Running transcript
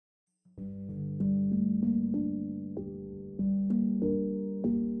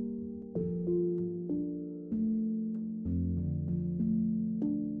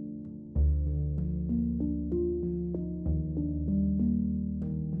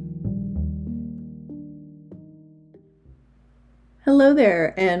Hello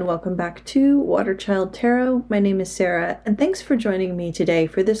there, and welcome back to Waterchild Tarot. My name is Sarah, and thanks for joining me today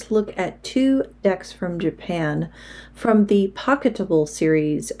for this look at two decks from Japan from the Pocketable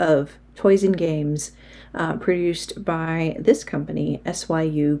series of toys and games produced by this company,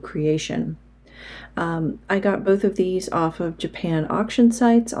 SYU Creation. I got both of these off of Japan auction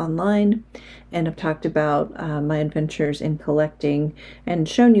sites online, and I've talked about my adventures in collecting and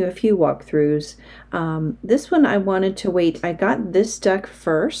shown you a few walkthroughs. This one I wanted to wait. I got this deck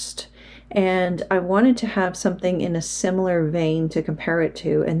first, and I wanted to have something in a similar vein to compare it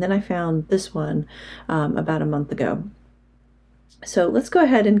to, and then I found this one about a month ago. So let's go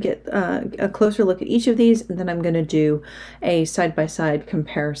ahead and get a closer look at each of these, and then I'm going to do a side-by-side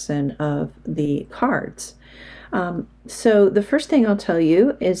comparison of the cards. So the first thing I'll tell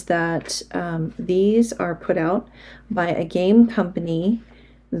you is that these are put out by a game company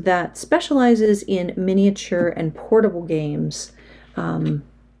that specializes in miniature and portable games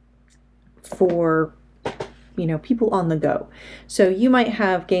for people on the go. So you might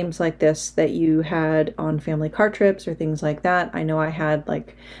have games like this that you had on family car trips or things like that. I know I had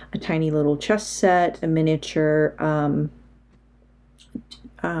like a tiny little chess set, a miniature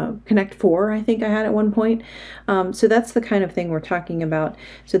Connect 4, I think I had at one point. So that's the kind of thing we're talking about.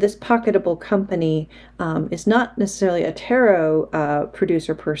 So this Pocketable company is not necessarily a tarot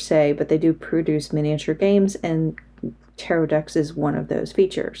producer per se, but they do produce miniature games, and tarot decks is one of those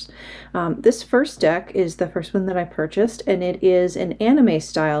features. This first deck is the first one that I purchased, and it is an anime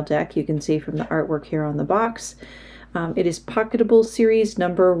style deck. You can see from the artwork here on the box. It is Pocketable Series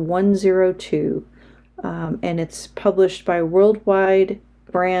number 102, and it's published by Worldwide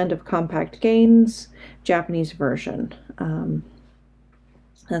Brand of Compact Games, Japanese version.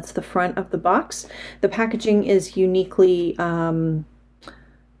 That's the front of the box. The packaging is uniquely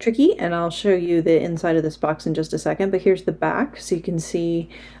tricky, and I'll show you the inside of this box in just a second, but here's the back, so you can see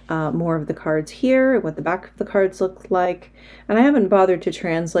more of the cards here, what the back of the cards look like. And I haven't bothered to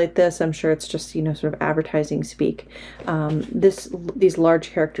translate this. I'm sure it's just, sort of advertising speak. These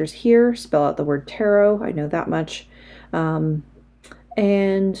large characters here spell out the word tarot. I know that much.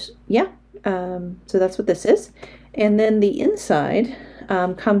 And yeah, so that's what this is. And then the inside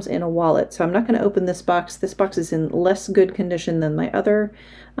comes in a wallet. So I'm not going to open this box. This box is in less good condition than my other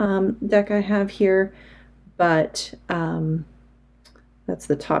deck I have here, but that's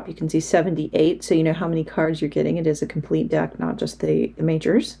the top. You can see 78, so you know how many cards you're getting. It is a complete deck, not just the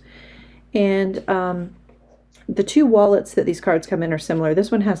majors. And the two wallets that these cards come in are similar.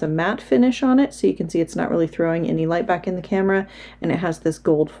 This one has a matte finish on it, so you can see it's not really throwing any light back in the camera, and it has this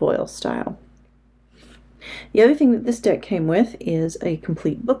gold foil style. The other thing that this deck came with is a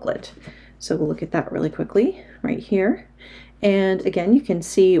complete booklet. So we'll look at that really quickly right here. And again, you can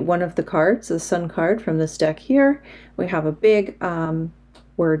see one of the cards, the sun card from this deck here. We have a big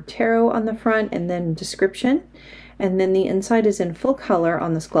word tarot on the front, and then description. And then the inside is in full color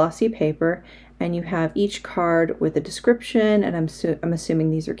on this glossy paper, and you have each card with a description, and I'm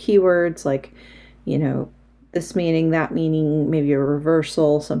assuming these are keywords like, this meaning, that meaning, maybe a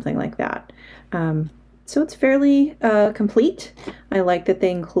reversal, something like that. So it's fairly complete. I like that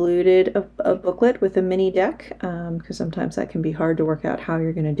they included a booklet with a mini deck, because sometimes that can be hard to work out how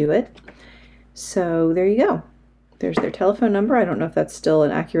you're going to do it. So there you go. There's their telephone number. I don't know if that's still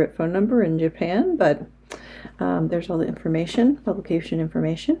an accurate phone number in Japan, but there's all the information, publication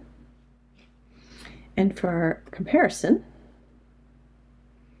information. And for our comparison,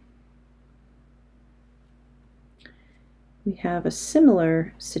 we have a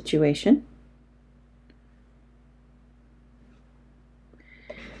similar situation.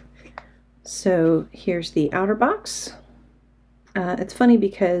 So here's the outer box. It's funny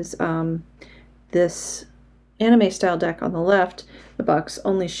because this anime style deck on the left, the box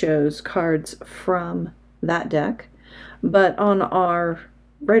only shows cards from that deck, but on our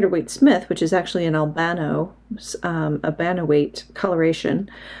Rider-Waite-Smith, which is actually an Albano Waite coloration,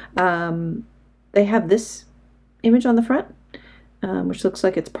 they have this image on the front, which looks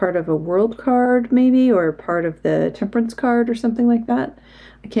like it's part of a world card maybe, or part of the temperance card or something like that.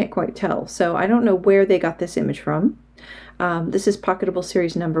 I can't quite tell, so I don't know where they got this image from. This is Pocketable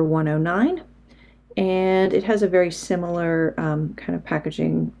Series number 109, and it has a very similar kind of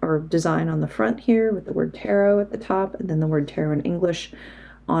packaging or design on the front here with the word tarot at the top, and then the word tarot in English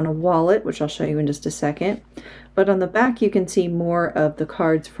on a wallet, which I'll show you in just a second. But on the back you can see more of the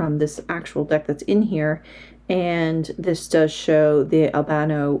cards from this actual deck that's in here, and this does show the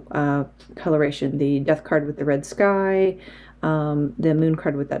Albano coloration, the death card with the red sky, the moon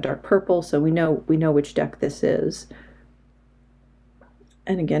card with that dark purple, so we know which deck this is.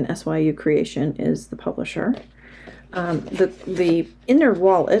 And again, SYU Creation is the publisher. The inner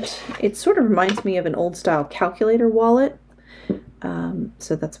wallet, it sort of reminds me of an old style calculator wallet.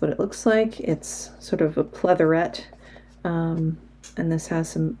 So that's what it looks like. It's sort of a pleatherette. And this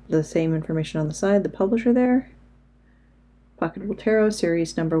has the same information on the side, the publisher there. Pocketable Tarot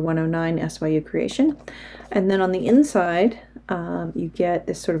Series No. 109 SYU Creation. And then on the inside, you get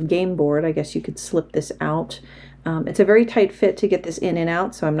this sort of game board. I guess you could slip this out. It's a very tight fit to get this in and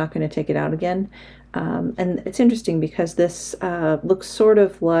out, so I'm not going to take it out again. And it's interesting because this looks sort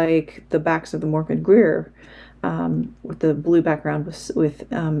of like the backs of the Morgan Greer, with the blue background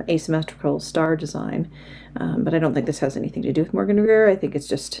with asymmetrical star design. But I don't think this has anything to do with Morgan Greer. I think it's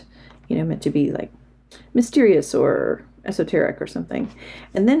just, you know, meant to be like mysterious or esoteric or something.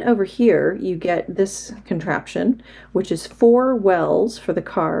 And then over here you get this contraption, which is 4 wells for the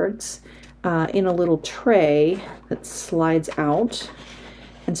cards in a little tray that slides out.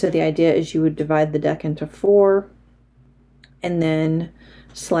 And so the idea is you would divide the deck into 4 and then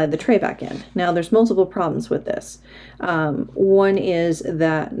slide the tray back in. Now there's multiple problems with this. One is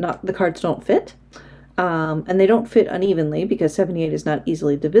that the cards don't fit. And they don't fit unevenly because 78 is not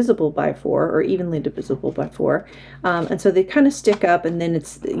easily divisible by 4 or evenly divisible by 4. And so they kind of stick up, and then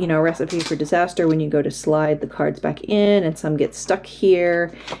it's, you know, a recipe for disaster when you go to slide the cards back in, and some get stuck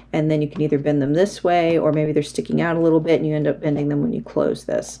here, and then you can either bend them this way, or maybe they're sticking out a little bit and you end up bending them when you close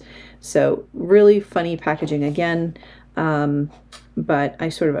this. So really funny packaging again. But I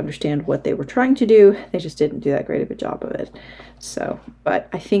sort of understand what they were trying to do. They just didn't do that great of a job of it. So, but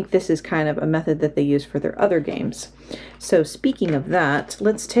I think this is kind of a method that they use for their other games. So speaking of that,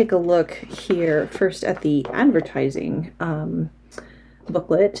 let's take a look here first at the advertising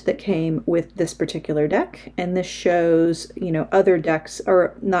booklet that came with this particular deck. And this shows, you know, other decks,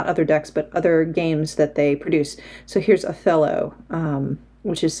 or not other decks, but other games that they produce. So here's Othello,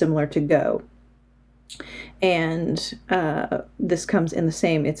 which is similar to Go. And this comes in the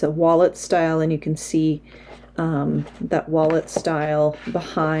same, it's a wallet style, and you can see that wallet style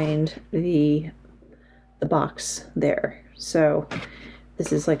behind the box there. So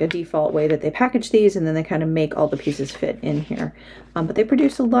this is like a default way that they package these, and then they kind of make all the pieces fit in here. But they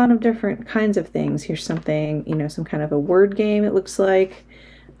produce a lot of different kinds of things. Here's something, you know, some kind of a word game, it looks like.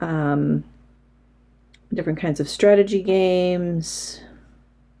 Different kinds of strategy games.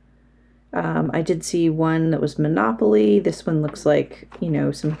 I did see one that was Monopoly. This one looks like, you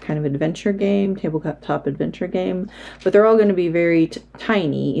know, some kind of adventure game, tabletop adventure game, but they're all going to be very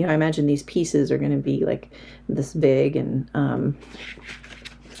tiny. You know, I imagine these pieces are going to be like this big and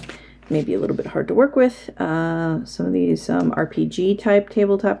maybe a little bit hard to work with. Some of these RPG type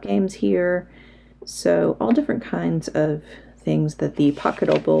tabletop games here. So all different kinds of things that the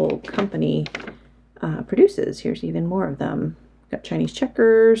Pocketable company produces. Here's even more of them. Got Chinese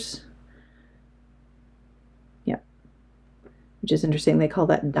checkers. Which is interesting. They call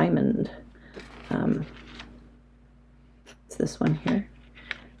that diamond. It's this one here.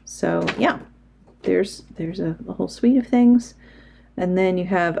 So yeah, there's a whole suite of things. And then you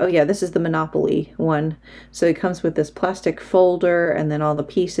have, oh yeah, this is the Monopoly one. So it comes with this plastic folder and then all the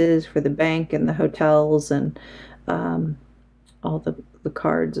pieces for the bank and the hotels and all the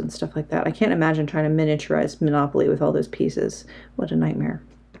cards and stuff like that. I can't imagine trying to miniaturize Monopoly with all those pieces. What a nightmare.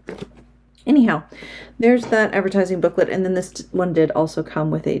 Anyhow, there's that advertising booklet, and then this one did also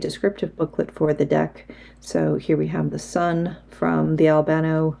come with a descriptive booklet for the deck. So here we have the sun from the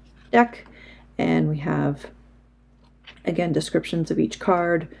Albano deck, and we have, again, descriptions of each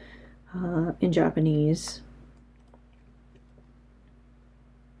card in Japanese.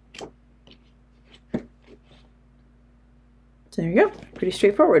 So there you go, pretty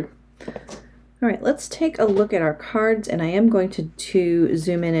straightforward. All right, let's take a look at our cards, and I am going to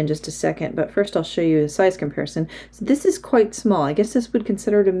zoom in just a second, but first I'll show you a size comparison. So this is quite small. I guess this would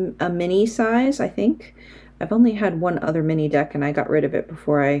consider it a mini size, I think. I've only had one other mini deck, and I got rid of it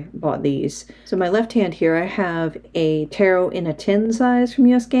before I bought these. So my left hand here, I have a tarot in a tin size from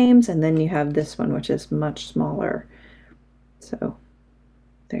US Games, and then you have this one, which is much smaller. So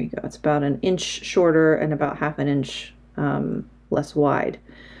there you go. It's about an inch shorter and about half an inch less wide.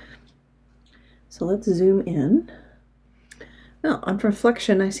 So let's zoom in. Well, on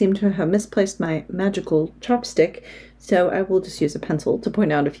reflection, I seem to have misplaced my magical chopstick, so I will just use a pencil to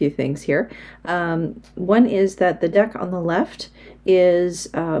point out a few things here. One is that the deck on the left is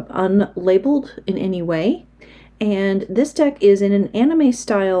unlabeled in any way, and this deck is in an anime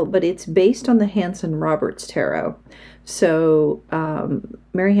style, but it's based on the Hanson-Roberts tarot. So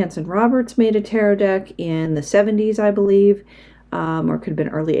Mary Hanson-Roberts made a tarot deck in the 70s, I believe. or it could have been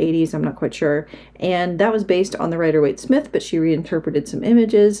early 80s, I'm not quite sure. And that was based on the Rider-Waite-Smith, but she reinterpreted some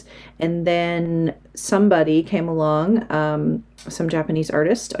images. And then somebody came along, some Japanese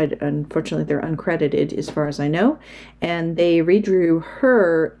artist, unfortunately they're uncredited as far as I know, and they redrew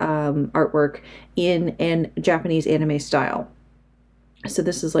her artwork in a Japanese anime style. So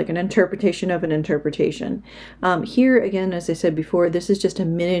this is like an interpretation of an interpretation. Here again, as I said before, this is just a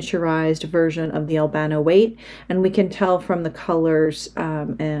miniaturized version of the Albano Waite, and we can tell from the colors yeah,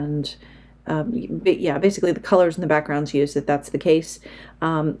 basically the colors and the backgrounds used that that's the case.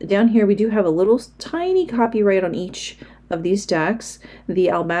 Down here we do have a little tiny copyright on each of these decks. The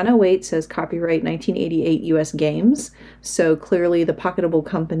Albano Waite says copyright 1988 US Games, so clearly the Pocketable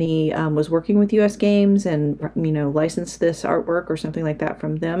company was working with US Games and, you know, licensed this artwork or something like that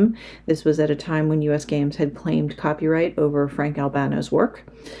from them. This was at a time when US Games had claimed copyright over Frank Albano's work.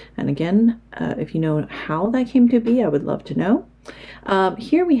 And again, if you know how that came to be, I would love to know.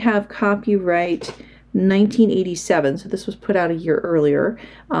 Here we have copyright 1987, so this was put out a year earlier,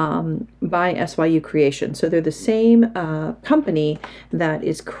 by SYU Creation. So they're the same company that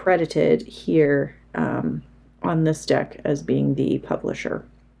is credited here on this deck as being the publisher.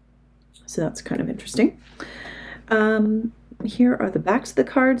 So that's kind of interesting. Here are the backs of the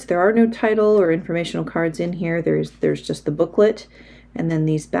cards. There are no title or informational cards in here. There's just the booklet and then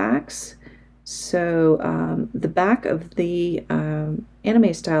these backs. So the back of the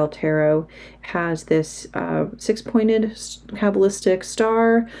anime style tarot has this six-pointed Kabbalistic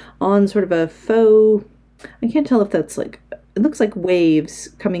star on sort of a faux, I can't tell if that's like, it looks like waves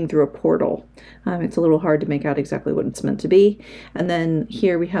coming through a portal. It's a little hard to make out exactly what it's meant to be. And then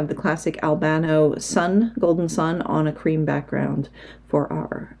here we have the classic Albano sun, golden sun on a cream background for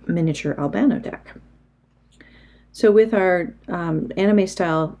our miniature Albano deck. So with our anime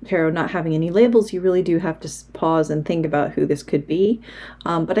style tarot not having any labels, you really do have to pause and think about who this could be.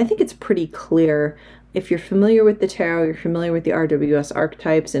 But I think it's pretty clear. If you're familiar with the tarot, you're familiar with the RWS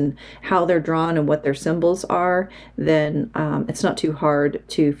archetypes and how they're drawn and what their symbols are, then it's not too hard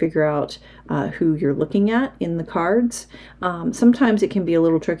to figure out who you're looking at in the cards. Sometimes it can be a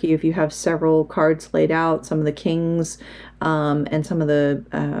little tricky if you have several cards laid out. Some of the kings and some of the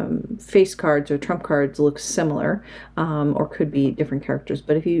face cards or trump cards look similar, or could be different characters.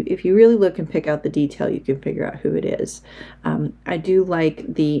 But if you really look and pick out the detail, you can figure out who it is. I do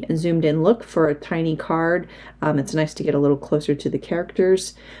like the zoomed in look for a tiny card. It's nice to get a little closer to the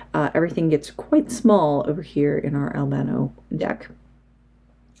characters. Everything gets quite small over here in our Albano deck.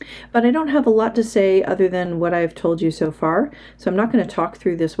 But I don't have a lot to say other than what I've told you so far, so I'm not going to talk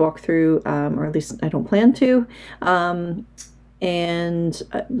through this walkthrough, or at least I don't plan to.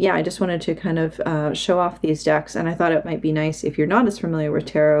 Yeah, I just wanted to kind of show off these decks, and I thought it might be nice if you're not as familiar with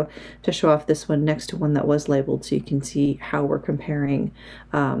tarot to show off this one next to one that was labeled, so you can see how we're comparing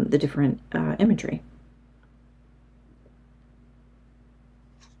the different imagery.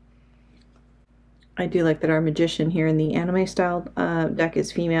 I do like that our magician here in the anime style deck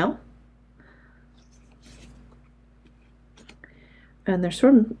is female. And there's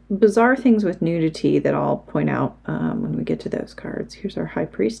sort of bizarre things with nudity that I'll point out when we get to those cards. Here's our High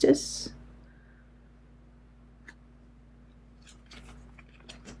Priestess.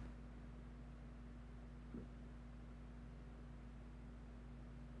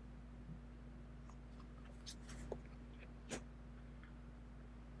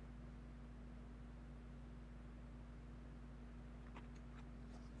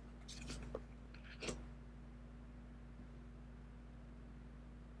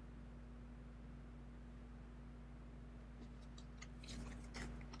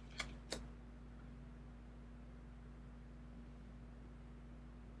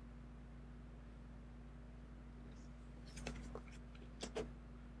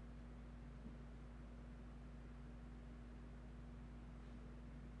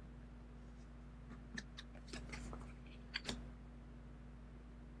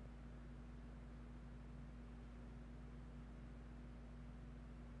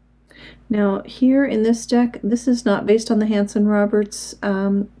 Now here in this deck, this is not based on the Hanson-Roberts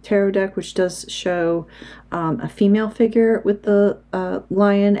tarot deck, which does show a female figure with the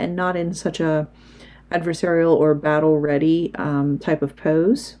lion and not in such a adversarial or battle-ready type of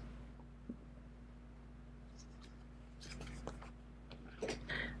pose.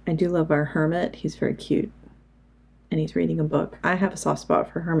 I do love our hermit. He's very cute and he's reading a book. I have a soft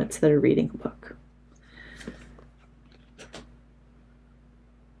spot for hermits that are reading a book.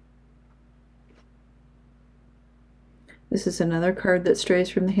 This is another card that strays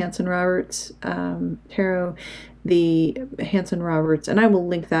from the Hanson-Roberts tarot. The Hanson-Roberts, and I will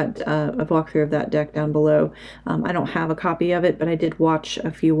link that a walkthrough of that deck down below. I don't have a copy of it, but I did watch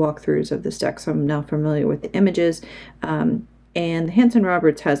a few walkthroughs of this deck, so I'm now familiar with the images. And the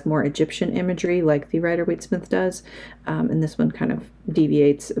Hanson-Roberts has more Egyptian imagery, like the Rider-Waite-Smith does, and this one kind of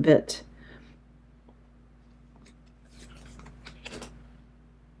deviates a bit.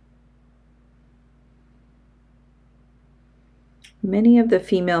 Many of the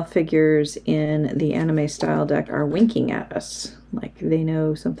female figures in the anime style deck are winking at us, like they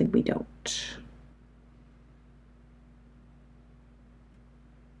know something we don't.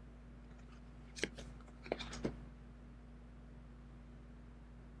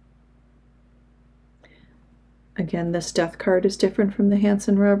 Again, this death card is different from the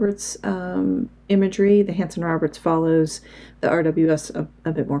Hanson-Roberts imagery. The Hanson-Roberts follows the RWS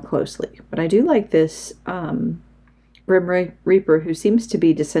a bit more closely. But I do like this Grim Reaper who seems to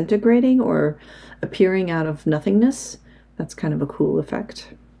be disintegrating or appearing out of nothingness. That's kind of a cool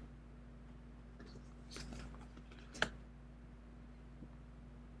effect.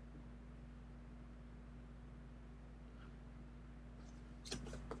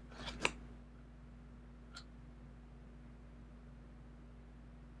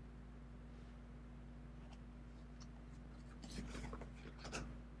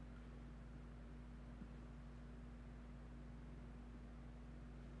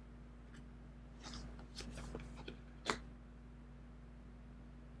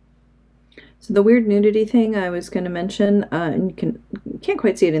 So the weird nudity thing I was going to mention, and you can't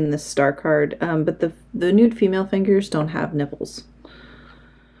quite see it in this star card, but the nude female fingers don't have nipples,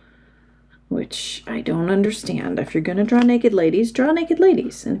 which I don't understand. If you're going to draw naked ladies, draw naked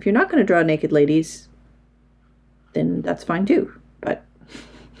ladies, and if you're not going to draw naked ladies, then that's fine too. But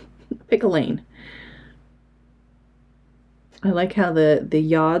pick a lane. I like how the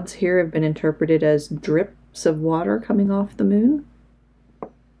yods here have been interpreted as drips of water coming off the moon.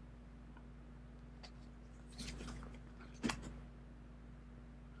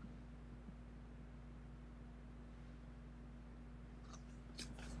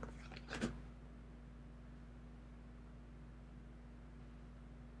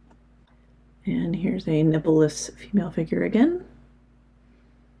 And here's a nippleless female figure again.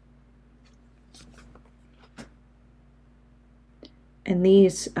 And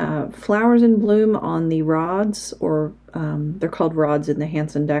these flowers in bloom on the rods, or they're called rods in the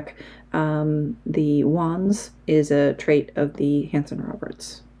Hanson deck. The wands is a trait of the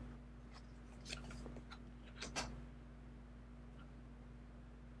Hanson-Roberts.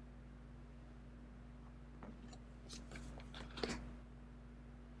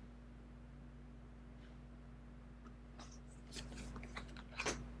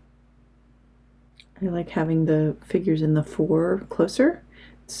 I like having the figures in the fore closer.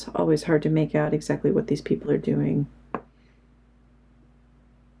 It's always hard to make out exactly what these people are doing.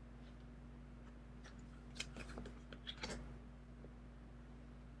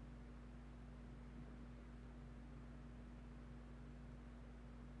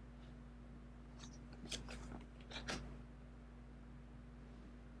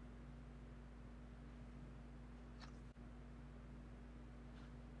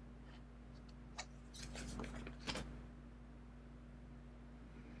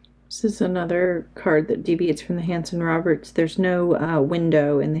 This is another card that deviates from the Hanson-Roberts. There's no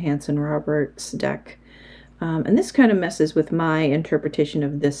window in the Hanson-Roberts deck. And this kind of messes with my interpretation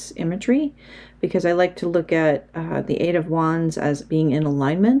of this imagery, because I like to look at the Eight of Wands as being in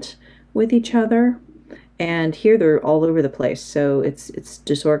alignment with each other. And here they're all over the place, so it's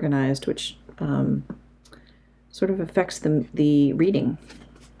disorganized, which sort of affects the reading.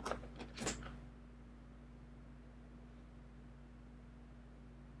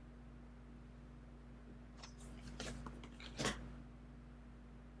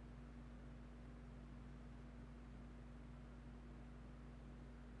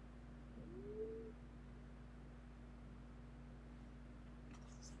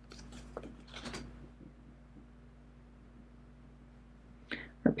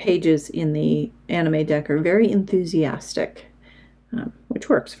 Our pages in the anime deck are very enthusiastic, which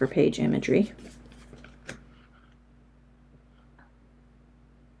works for page imagery.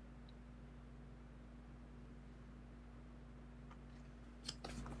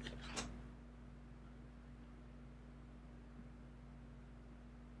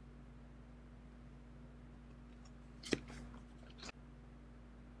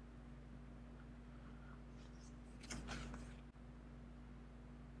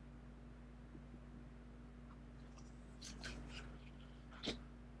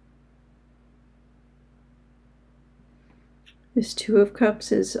 This Two of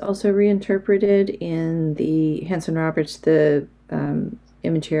Cups is also reinterpreted in the Hanson-Roberts, the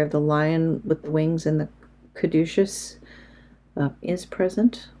image here of the lion with the wings and the caduceus is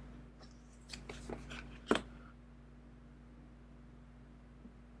present.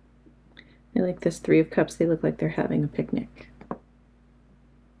 I like this Three of Cups. They look like they're having a picnic.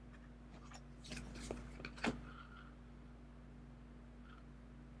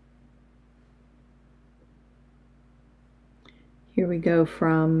 Here we go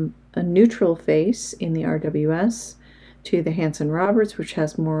from a neutral face in the RWS to the Hanson-Roberts, which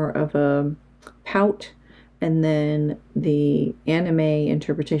has more of a pout, and then the anime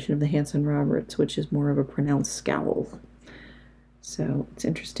interpretation of the Hanson-Roberts, which is more of a pronounced scowl. So it's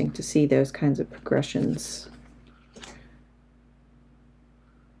interesting to see those kinds of progressions.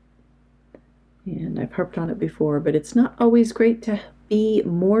 And I've harped on it before, but it's not always great to be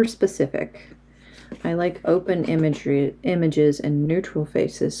more specific. I like open images and neutral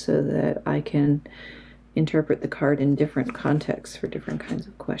faces so that I can interpret the card in different contexts for different kinds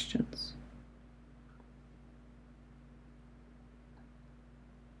of questions.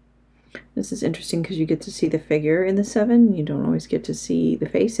 This is interesting because you get to see the figure in the Seven. You don't always get to see the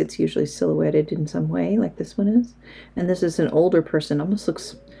face. It's usually silhouetted in some way, like this one is. And this is an older person, almost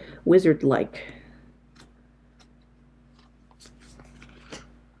looks wizard-like.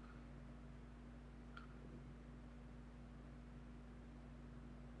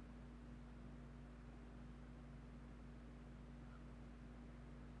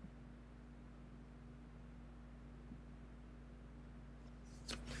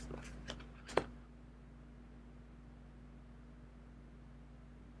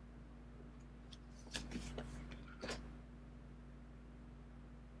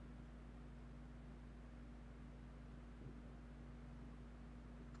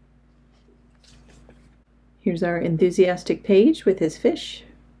 Here's our enthusiastic page with his fish.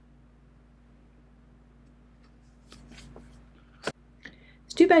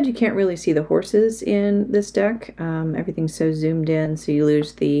 It's too bad you can't really see the horses in this deck. Everything's so zoomed in, so you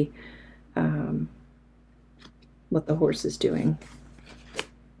lose the what the horse is doing.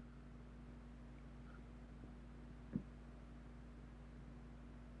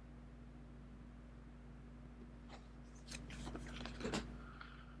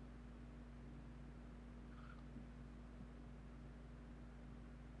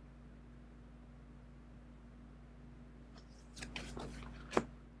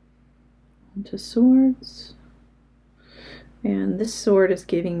 Into swords, and this sword is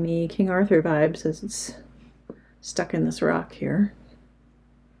giving me King Arthur vibes as it's stuck in this rock here.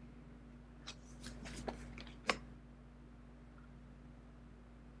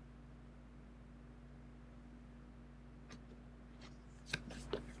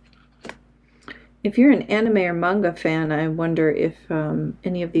 If you're an anime or manga fan, I wonder if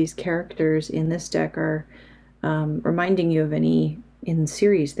any of these characters in this deck are reminding you of any in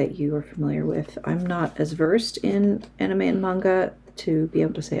series that you are familiar with. I'm not as versed in anime and manga to be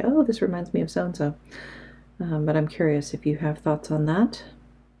able to say, oh, this reminds me of so-and-so. But I'm curious if you have thoughts on that.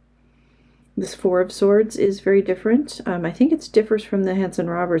 This Four of Swords is very different. I think it differs from the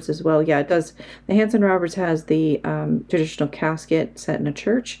Hanson-Roberts as well. Yeah, it does. The Hanson-Roberts has the traditional casket set in a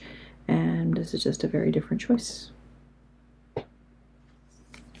church, and this is just a very different choice.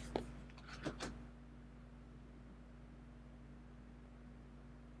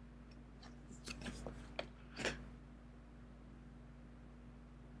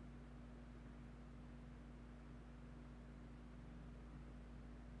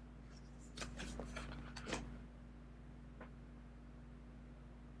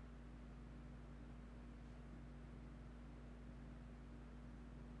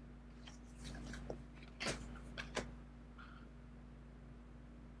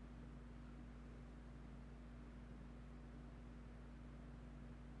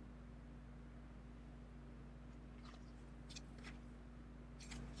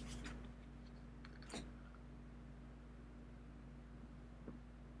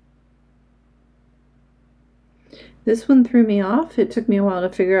 This one threw me off. It took me a while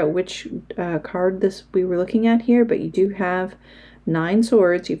to figure out which card we were looking at here, but you do have 9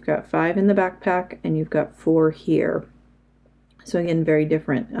 swords. You've got 5 in the backpack, and you've got 4 here. So again, very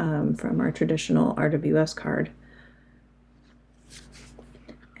different from our traditional RWS card.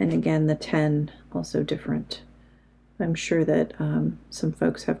 And again, the 10, also different. I'm sure that some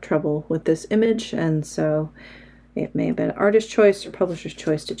folks have trouble with this image, and so it may have been an artist's choice or publisher's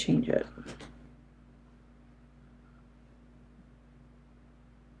choice to change it.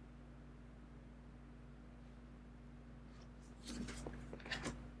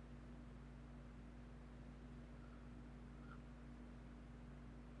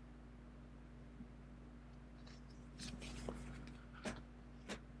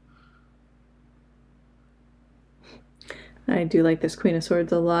 I do like this Queen of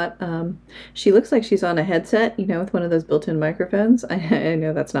Swords a lot. She looks like she's on a headset, you know, with one of those built-in microphones. I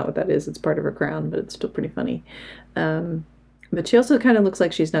know that's not what that is. It's part of her crown, but it's still pretty funny. But she also kind of looks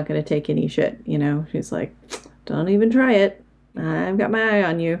like she's not going to take any shit, you know. She's like, don't even try it. I've got my eye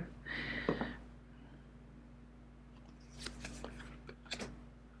on you.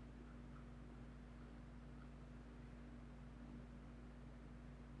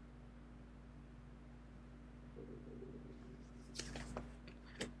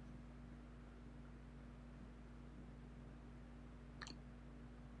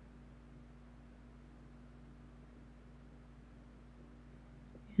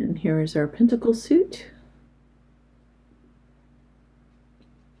 And here is our pentacle suit.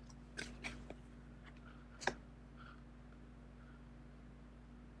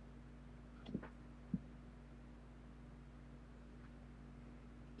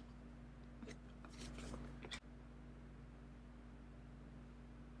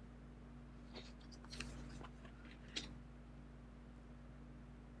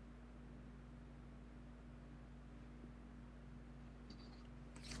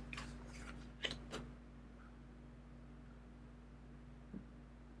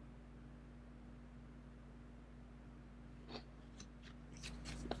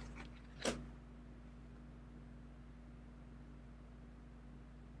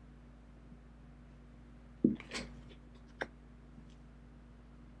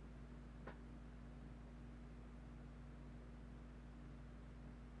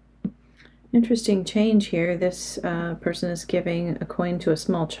 Interesting change here. This person is giving a coin to a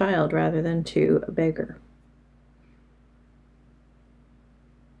small child rather than to a beggar.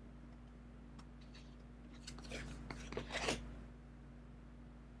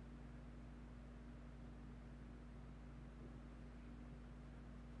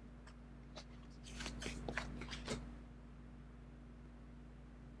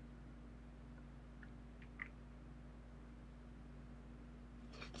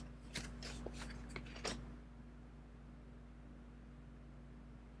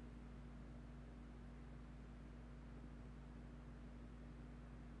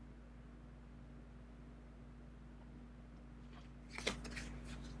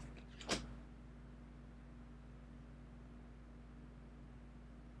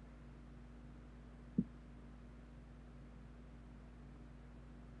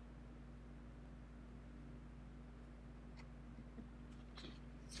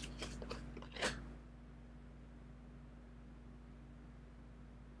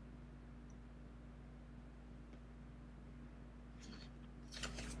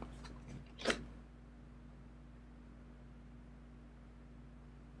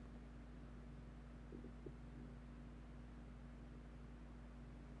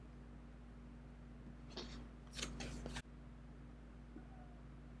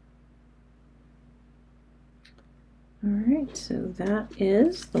 All right, so that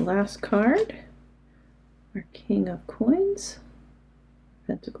is the last card, our King of Coins,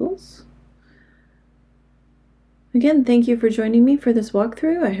 Pentacles. Again, thank you for joining me for this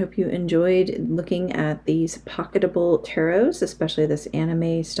walkthrough. I hope you enjoyed looking at these pocketable tarots, especially this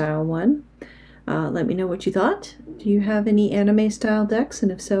anime style one. Let me know what you thought. Do you have any anime style decks?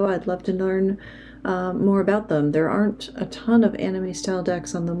 And if so, I'd love to learn more about them. There aren't a ton of anime style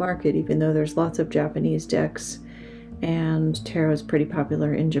decks on the market, even though there's lots of Japanese decks, and tarot is pretty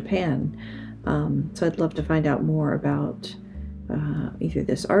popular in Japan. So I'd love to find out more about either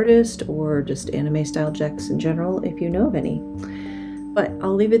this artist or just anime style decks in general, if you know of any. But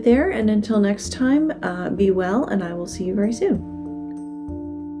I'll leave it there, and until next time, be well, and I will see you very soon.